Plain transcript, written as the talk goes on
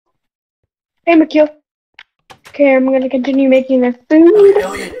Hey, McKeel. Okay, I'm gonna continue making the food. Okay,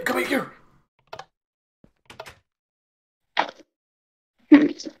 Elliot, come here.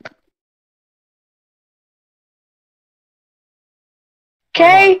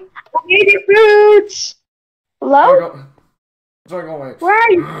 Okay, I need your foods. Hello? Where going? Where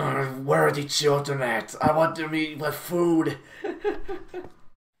are you? Where are the children at? I want them to eat my food.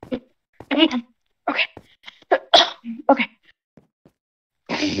 Okay. Okay.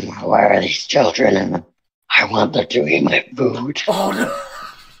 Where are these children? I want them to eat my food. Oh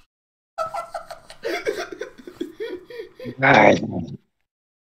no!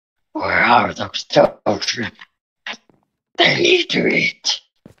 Where are those children? They need to eat.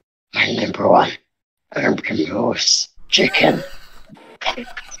 My number one, urban moose, chicken.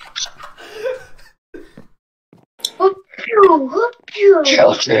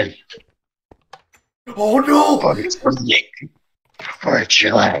 Children, Oh no! for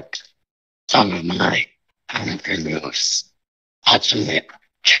chillax. Some of my urban moose. Had some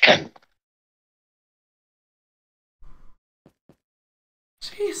chicken.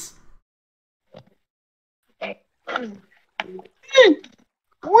 Jeez.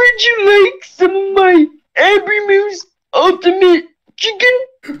 Would you like some of my Abby Moose ultimate chicken?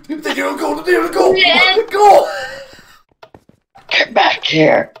 They don't go! They don't go! Yeah. Go! Get back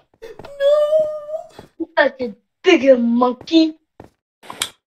here. No! Such a bigger monkey.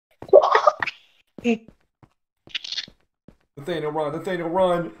 Nathaniel, run! Nathaniel,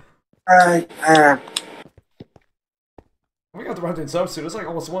 run! We got the right substitute. It's like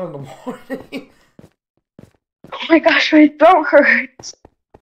almost 1 in the morning. Oh my gosh, my throat hurts.